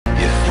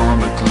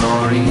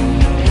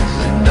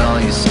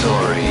these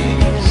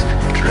stories,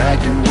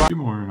 dragged and Good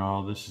morning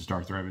all, this is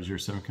Darth Rabbit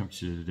 07 coming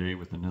to you today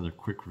with another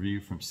quick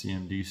review from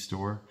CMD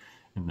store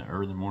in the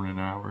early morning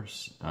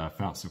hours.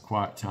 Found some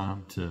quiet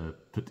time to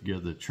put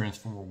together the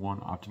Transformer 1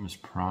 Optimus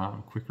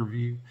Prime quick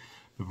review.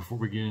 But before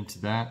we get into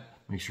that,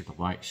 make sure to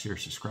like, share,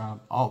 subscribe,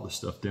 all the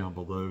stuff down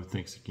below.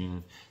 Thanks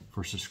again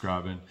for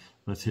subscribing.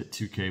 Let's hit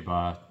 2K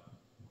by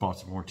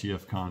Baltimore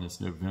TFCon.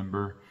 It's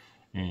November,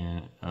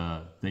 and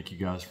thank you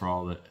guys for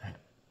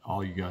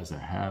all you guys that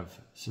have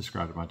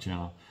subscribed to my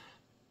channel.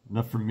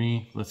 Enough from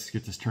me. Let's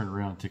get this turned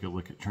around and take a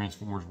look at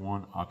Transformers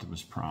 1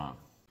 Optimus Prime.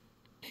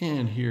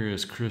 And here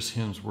is Chris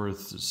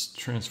Hemsworth's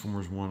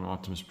Transformers 1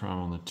 Optimus Prime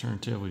on the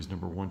turntable. He's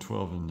number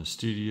 112 in the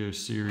Studio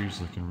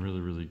series, looking really,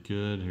 really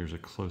good. Here's a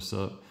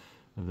close-up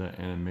of that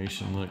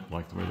animation look,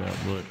 like the way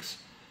that looks.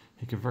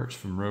 He converts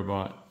from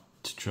robot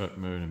to truck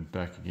mode and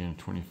back again in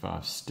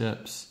 25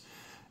 steps.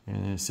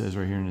 And it says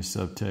right here in the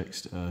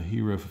subtext, a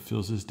hero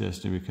fulfills his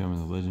destiny becoming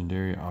the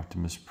legendary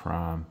Optimus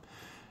Prime.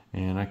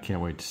 And I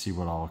can't wait to see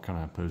what all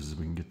kind of poses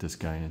we can get this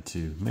guy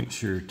into. Make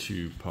sure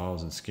to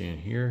pause and scan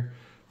here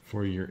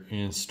for your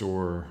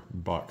in-store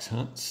box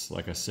hunts.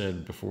 Like I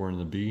said before in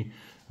the B,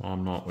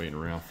 I'm not waiting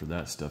around for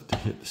that stuff to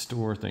hit the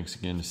store. Thanks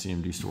again to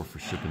CMD Store for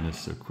shipping this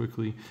so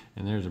quickly.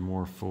 And there's a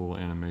more full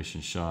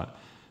animation shot.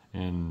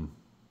 And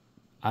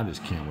I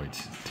just can't wait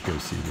to go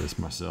see this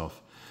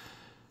myself.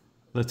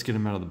 Let's get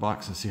him out of the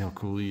box and see how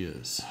cool he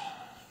is.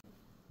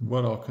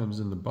 What all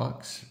comes in the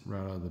box? Right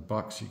out of the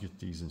box you get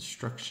these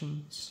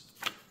instructions.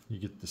 You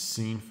get the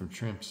scene from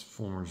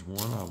Transformers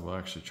 1. I will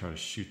actually try to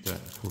shoot that,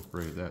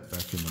 incorporate that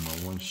back into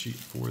my one sheet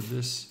for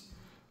this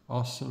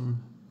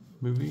awesome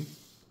movie.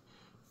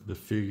 The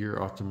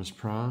figure Optimus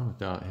Prime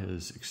without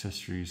his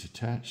accessories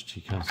attached. He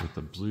comes with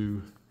a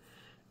blue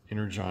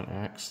Energon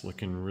axe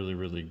looking really,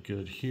 really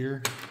good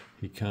here.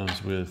 He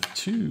comes with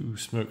two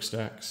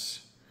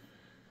smokestacks.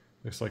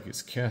 Looks like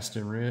it's cast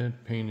in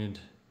red, painted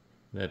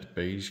that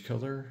beige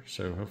color,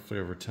 so hopefully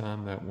over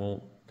time that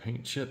won't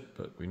paint chip,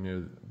 but we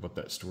know what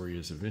that story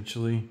is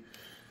eventually.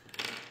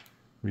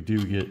 We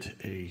do get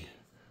a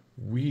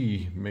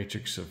wee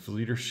matrix of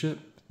leadership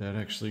that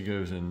actually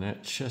goes in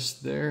that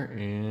chest there,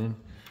 and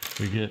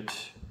we get,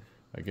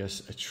 I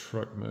guess, a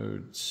truck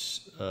mode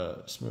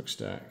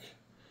smokestack.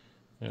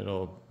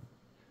 That'll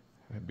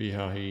be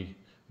how he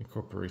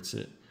incorporates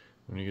it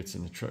when he gets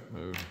in the truck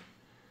mode.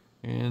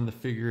 And the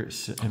figure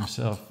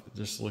himself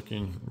just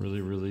looking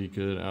really, really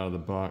good out of the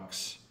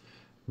box.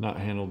 Not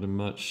handled him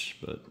much,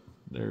 but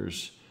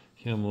there's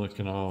him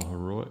looking all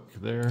heroic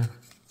there.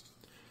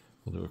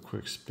 We'll do a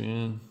quick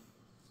spin.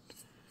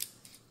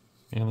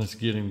 And let's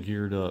get him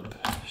geared up,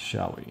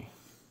 shall we?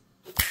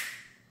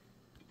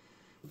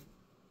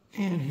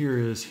 And here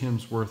is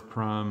Hemsworth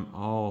Prime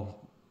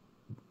all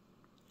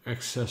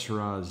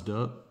accessorized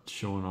up,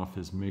 showing off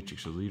his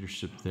matrix of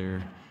leadership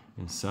there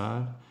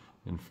inside.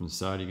 And from the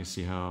side, you can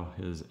see how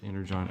his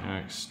Energon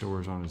axe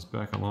stores on his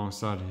back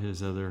alongside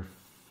his other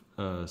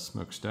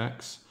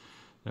smokestacks.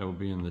 That will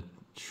be in the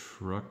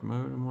truck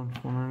mode in one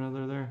form or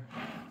another there.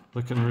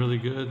 Looking really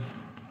good.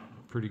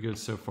 Pretty good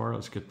so far.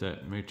 Let's get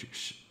that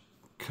matrix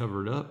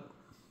covered up.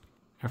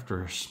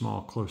 After a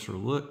small closer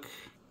look,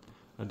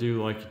 I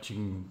do like that you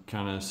can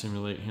kind of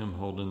simulate him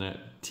holding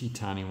that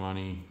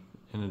teeny-tiny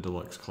in a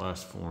deluxe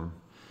class form.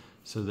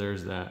 So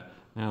there's that.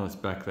 Now let's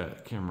back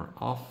that camera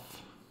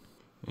off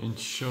and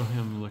show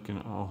him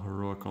looking all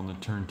heroic on the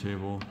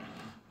turntable.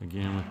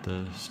 Again with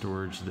the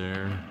storage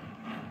there.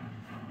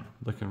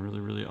 Looking really,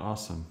 really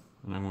awesome.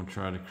 And I'm going to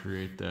try to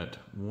create that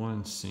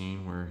one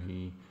scene where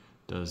he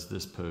does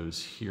this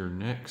pose here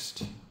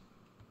next.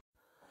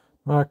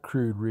 My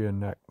crude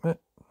reenactment.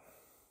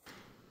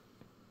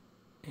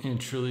 And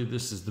truly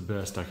this is the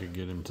best I could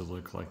get him to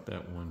look like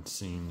that one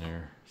scene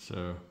there.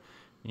 So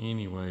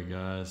anyway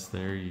guys,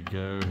 there you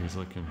go. He's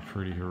looking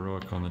pretty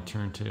heroic on the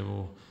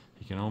turntable.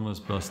 You can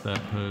almost bust that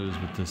pose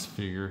with this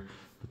figure,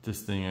 but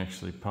this thing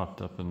actually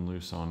popped up and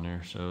loose on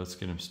there. So let's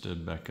get him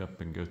stood back up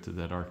and go through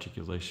that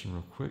articulation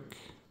real quick.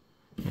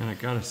 And I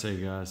gotta say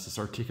guys, this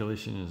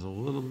articulation is a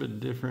little bit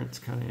different. It's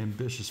kind of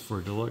ambitious for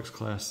a deluxe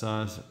class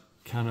size.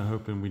 Kind of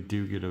hoping we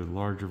do get a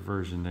larger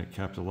version that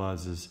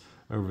capitalizes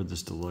over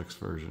this deluxe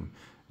version.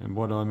 And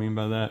what do I mean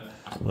by that?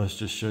 Let's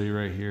just show you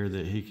right here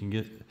that he can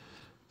get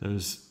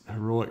those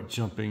heroic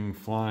jumping,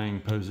 flying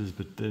poses,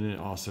 but then it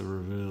also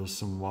reveals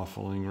some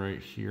waffling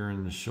right here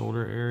in the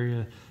shoulder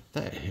area.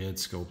 That head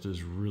sculpt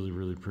is really,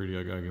 really pretty.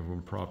 I gotta give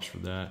him props for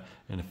that.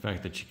 And the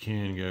fact that you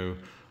can go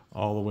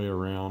all the way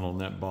around on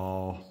that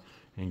ball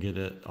and get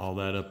it all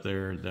that up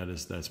there,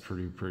 that's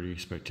pretty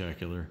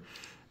spectacular.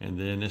 And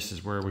then this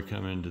is where we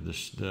come into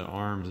the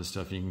arms and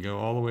stuff. You can go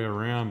all the way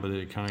around, but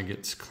it kind of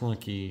gets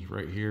clunky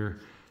right here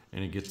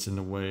and it gets in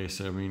the way.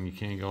 So, I mean, you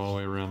can't go all the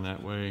way around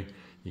that way.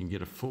 You can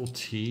get a full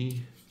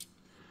T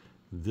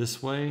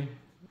this way,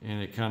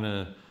 and it kind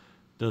of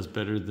does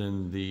better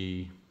than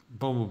the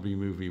Bumblebee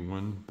movie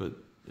one, but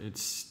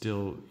it's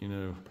still, you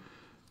know,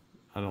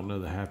 I don't know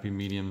the happy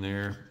medium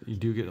there. You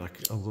do get like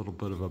a little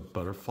bit of a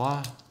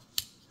butterfly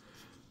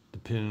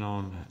depending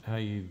on how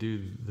you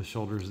do the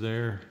shoulders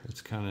there.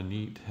 It's kind of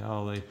neat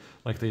how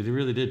they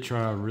really did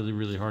try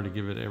really hard to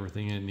give it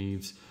everything it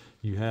needs.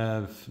 You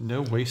have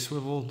no waist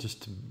swivel,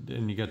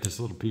 and you got this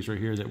little piece right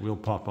here that will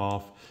pop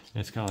off.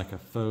 And it's kind of like a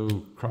faux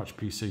crotch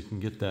piece, so you can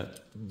get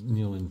that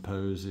kneeling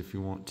pose if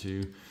you want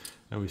to,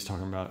 that we was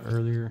talking about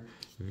earlier.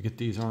 If you get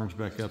these arms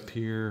back up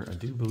here, I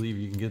do believe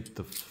you can get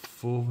the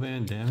full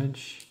van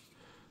damage,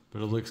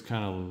 but it looks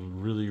kind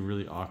of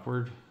really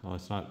awkward. Well,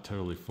 it's not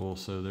totally full,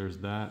 so there's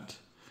that.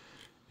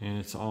 And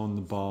it's on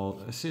the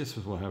ball. See, this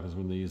is what happens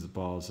when they use the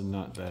balls and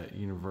not that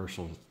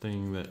universal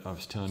thing that I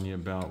was telling you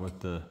about with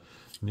the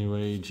New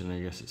Age. And I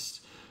guess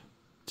it's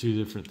two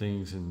different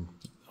things and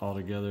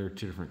altogether,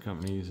 two different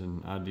companies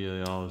and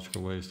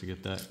ideological ways to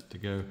get that to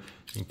go. You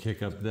can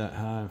kick up that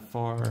high and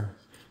far.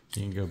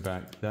 You can go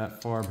back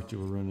that far, but you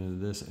will run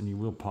into this, and you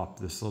will pop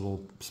this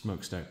little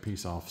smokestack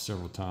piece off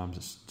several times.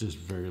 It's just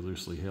very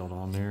loosely held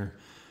on there.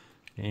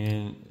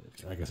 And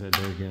like I said,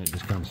 there again, it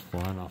just comes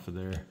flying off of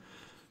there.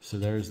 So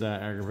there's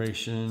that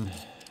aggravation,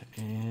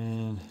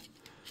 and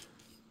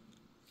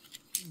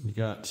you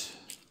got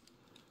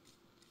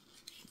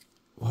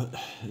what?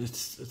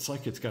 It's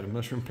like it's got a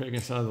mushroom peg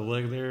inside the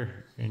leg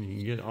there, and you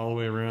can get all the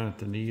way around at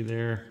the knee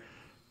there,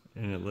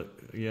 and well,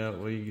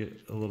 you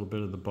get a little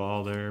bit of the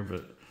ball there,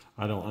 but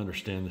I don't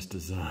understand this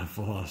design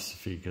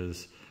philosophy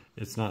because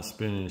it's not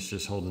spinning; it's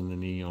just holding the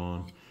knee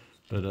on.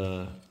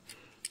 But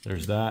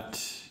there's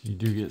that. You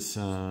do get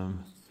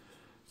some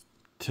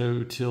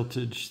toe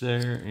tiltage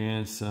there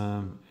and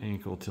some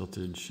ankle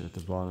tiltage at the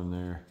bottom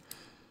there.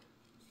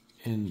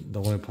 And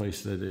the only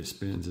place that it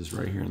spins is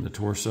right here in the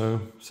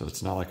torso, so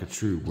it's not like a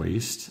true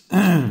waist.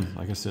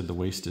 Like I said, the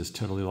waist is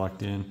totally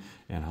locked in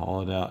and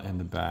hollowed out in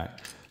the back.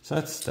 So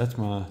that's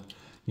my,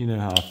 you know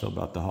how I feel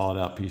about the hollowed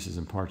out pieces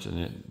and parts, and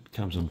it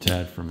comes from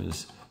Tad from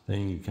his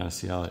thing. You kind of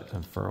see how it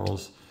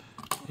unfurls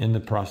in the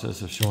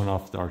process of showing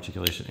off the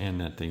articulation, and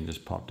that thing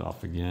just popped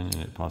off again and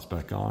it pops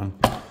back on.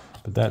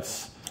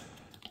 But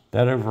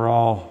that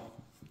overall,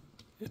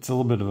 it's a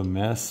little bit of a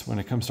mess when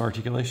it comes to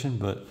articulation,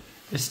 but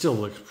it still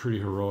looks pretty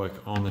heroic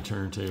on the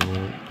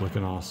turntable,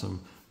 looking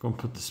awesome. I'm going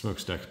to put the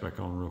smokestacks back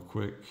on real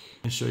quick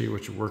and show you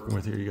what you're working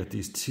with here. You got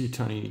these two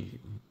tiny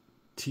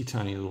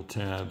little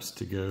tabs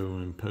to go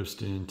and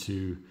post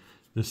into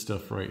this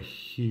stuff right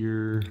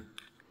here.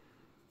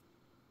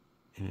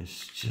 And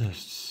it's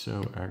just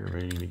so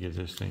aggravating to get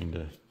this thing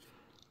to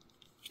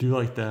do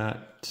like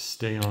that, to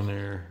stay on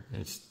there.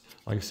 It's,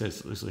 like I said,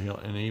 it's loosely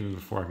held, and even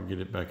before I could get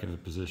it back into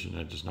position,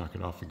 I just knock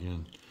it off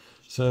again.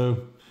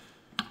 So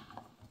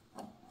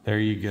there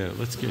you go.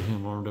 Let's get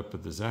him warmed up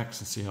with his axe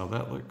and see how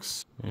that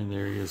looks. And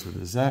there he is with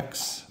his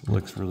axe.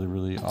 Looks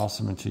really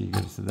awesome until you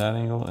get to that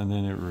angle, and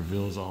then it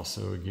reveals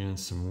also again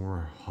some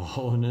more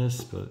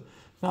hollowness, but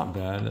not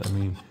bad. I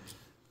mean,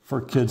 for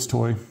a kid's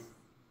toy,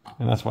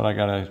 and that's what I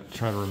gotta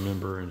try to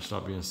remember and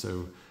stop being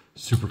so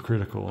super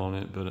critical on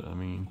it. But I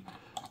mean,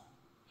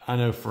 I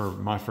know for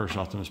my first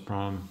Optimus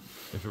Prime,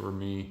 if it were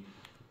me,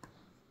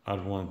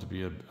 I'd want it to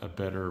be a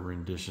better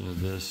rendition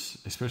of this,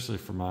 especially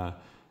for my,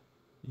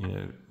 you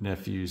know,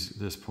 nephews at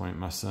this point.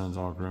 My son's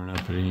all grown up,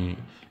 but he ain't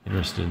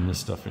interested in this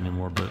stuff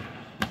anymore, but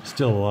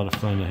still a lot of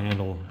fun to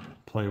handle,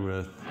 play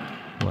with,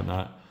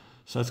 whatnot.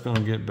 So that's going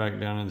to get back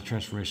down into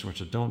transformation,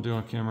 which I don't do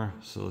on camera.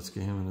 So let's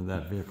get him into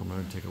that vehicle mode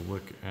and take a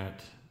look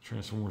at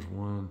Transformers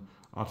 1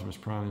 Optimus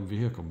Prime in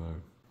vehicle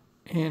mode.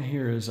 And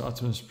here is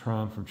Optimus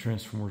Prime from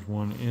Transformers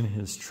 1 in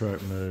his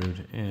truck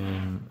mode,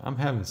 and I'm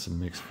having some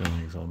mixed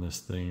feelings on this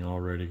thing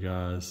already,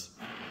 guys.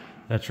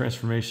 That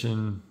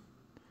transformation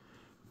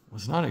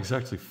was not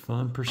exactly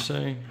fun per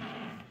se,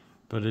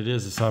 but it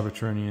is a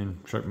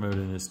Cybertronian truck mode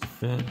in its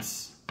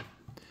defense.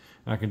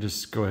 I can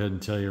just go ahead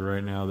and tell you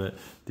right now that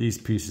these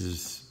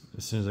pieces,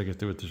 as soon as I get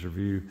through with this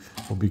review,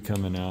 will be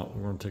coming out.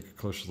 We're going to take a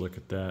closer look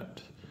at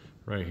that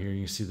right here.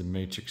 You can see the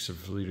matrix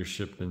of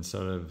leadership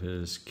inside of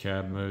his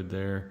cab mode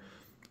there.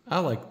 I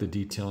like the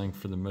detailing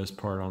for the most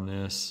part on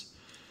this.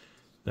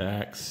 The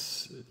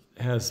axe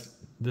has,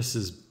 this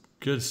is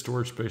good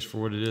storage space for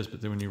what it is,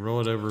 but then when you roll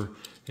it over,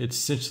 it's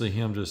essentially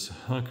him just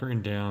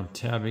hunkering down,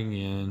 tabbing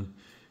in,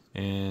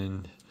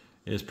 and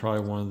it's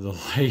probably one of the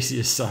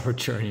laziest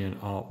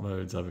Cybertronian alt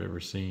modes I've ever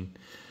seen.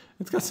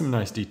 It's got some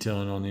nice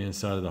detailing on the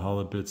inside of the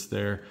hollow bits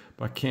there,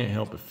 but I can't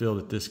help but feel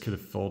that this could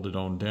have folded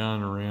on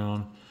down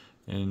around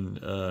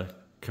and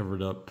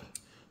covered up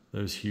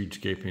those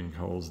huge gaping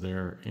holes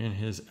there in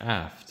his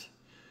aft.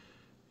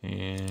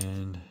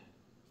 And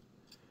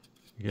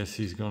I guess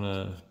he's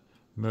gonna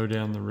mow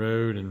down the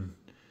road and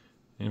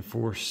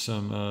enforce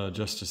some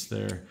justice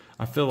there.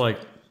 I feel like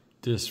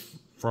this,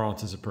 for all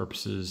intents and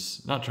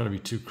purposes, not trying to be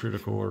too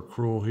critical or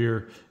cruel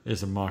here,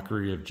 is a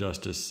mockery of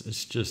justice.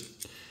 It's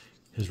just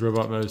his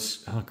robot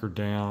mode's hunkered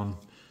down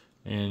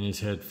and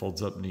his head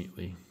folds up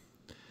neatly.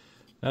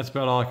 That's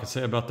about all I can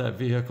say about that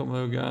vehicle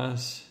mode,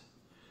 guys.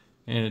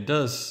 And it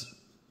does,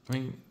 I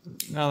mean,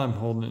 now that I'm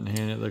holding it in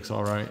hand, it looks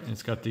all right.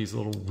 It's got these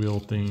little wheel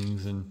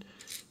things, and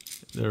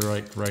they're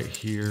like right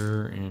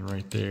here and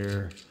right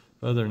there.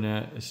 But other than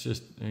that, it's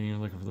just, and you're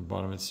looking for the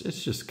bottom, it's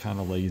just kind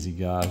of lazy,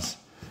 guys.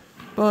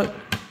 But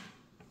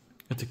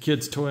It's a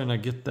kid's toy, and I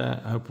get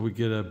that. I hope we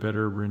get a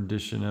better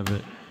rendition of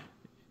it,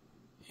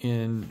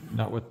 and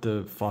not with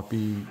the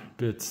floppy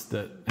bits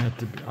that have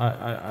to be.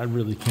 I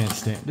really can't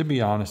stand, to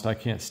be honest, I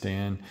can't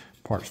stand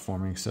parts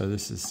forming. So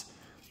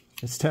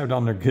it's tabbed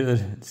on there good.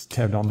 It's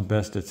tabbed on the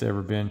best it's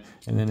ever been.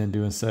 And then in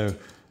doing so,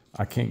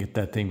 I can't get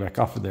that thing back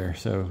off of there.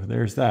 So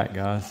there's that,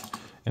 guys.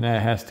 And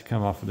that has to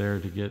come off of there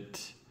to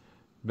get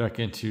back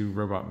into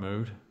robot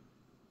mode.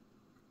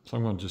 So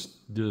I'm going to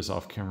just do this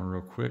off camera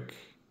real quick.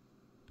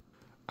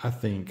 I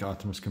think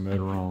Optimus can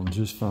motor on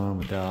just fine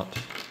without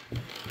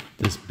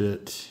this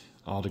bit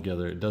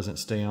altogether. It doesn't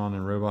stay on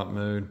in robot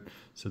mode,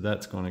 so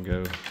that's going to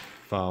go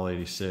file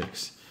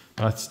 86.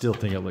 But I still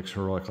think it looks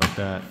heroic like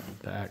that.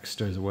 The axe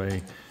stays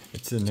away.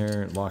 It's in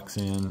there, it locks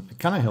in. It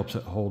kind of helps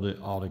it hold it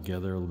all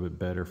together a little bit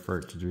better for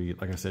it to be,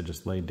 like I said,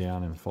 just laid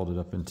down and folded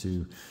up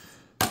into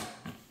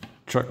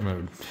truck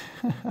mode.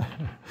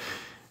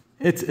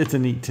 It's a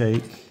neat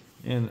take,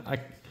 and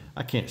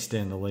I can't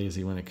stand the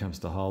lazy when it comes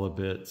to hollow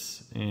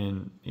bits.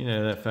 And you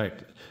know, that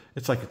fact,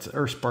 it's like it's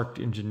Earthspark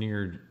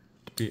engineered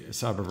to be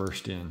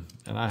cyberversed in,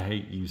 and I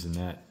hate using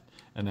that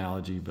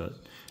analogy, but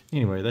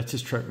anyway, that's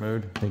just truck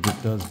mode. I think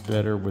it does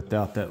better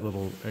without that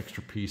little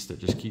extra piece that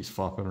just keeps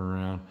flopping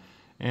around.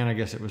 And I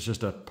guess it was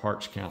just a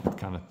parts count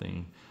kind of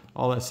thing.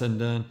 All that said and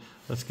done,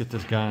 let's get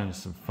this guy into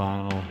some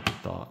final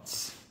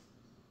thoughts.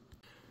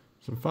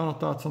 Some final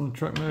thoughts on the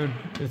truck mode.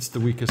 It's the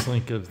weakest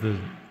link of the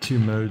two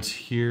modes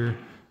here.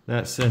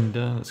 That said and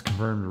done, let's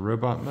convert him to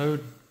robot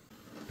mode.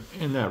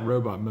 And that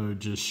robot mode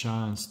just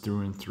shines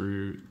through and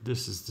through.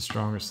 This is the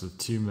strongest of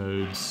the two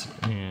modes,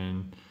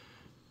 and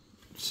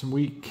some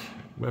weak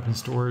weapon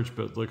storage,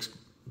 but looks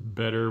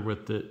better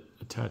with it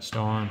attached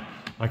on.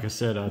 Like I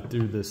said, I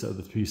threw this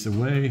other piece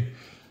away,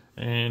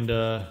 and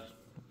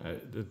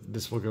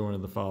this will go into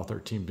the file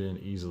 13 bin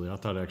easily. I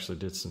thought I actually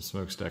did some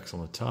smokestacks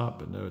on the top,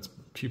 but no, it's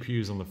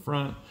pew-pews on the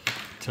front.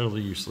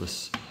 Totally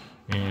useless.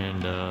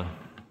 And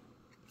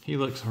he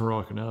looks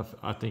heroic enough.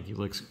 I think he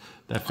looks,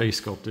 that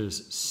face sculpt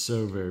is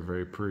so very,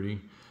 very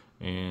pretty.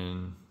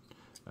 And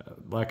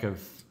lack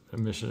of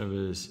emission of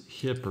his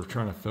hip or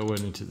trying to fill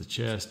it into the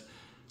chest,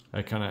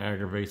 that kind of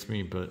aggravates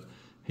me, but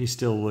he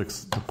still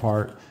looks the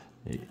part.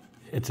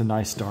 It's a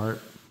nice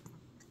start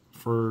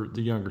for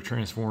the younger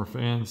Transformer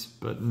fans,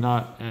 but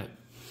not at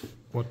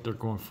what they're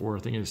going for. I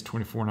think it's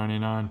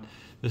 $24.99.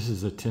 This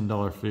is a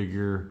 $10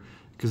 figure,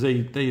 because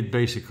they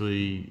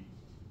basically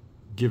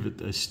give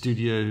it a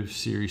Studio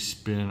Series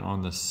spin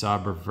on the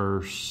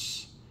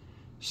Cyberverse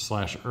 /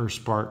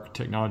 Earthspark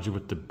technology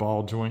with the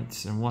ball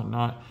joints and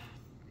whatnot.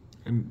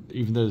 And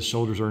even though the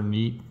shoulders are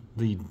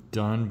neatly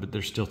done, but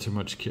there's still too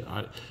much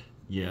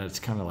yeah, it's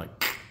kind of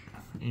like,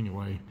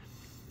 anyway.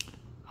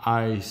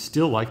 I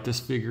still like this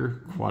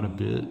figure quite a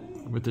bit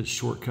with its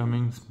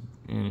shortcomings,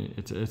 and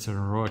it's an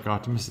heroic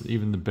Optimus.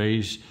 Even the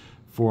beige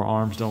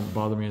forearms don't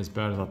bother me as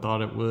bad as I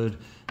thought it would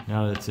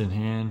now that it's in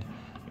hand,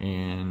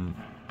 and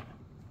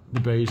the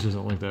beige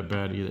doesn't look that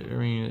bad either. I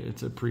mean,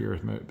 it's a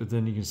pre-Earth mode, but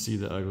then you can see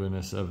the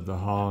ugliness of the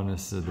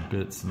hollowness of the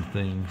bits and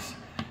things.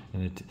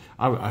 And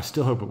I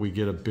still hope that we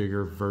get a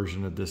bigger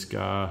version of this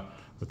guy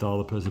with all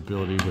the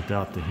posability,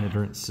 without the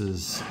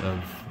hindrances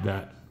of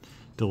that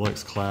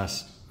deluxe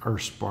class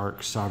Earthspark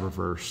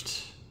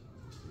Cyberversed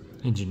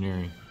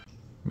engineering.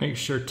 Make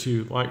sure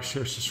to like,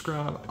 share,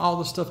 subscribe, all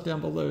the stuff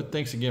down below.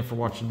 Thanks again for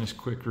watching this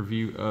quick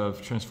review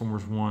of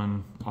Transformers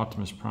 1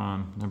 Optimus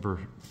Prime, number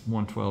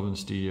 112 in the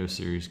Studio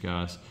Series,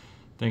 guys.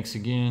 Thanks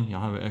again.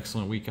 Y'all have an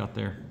excellent week out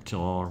there.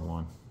 Till all are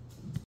one.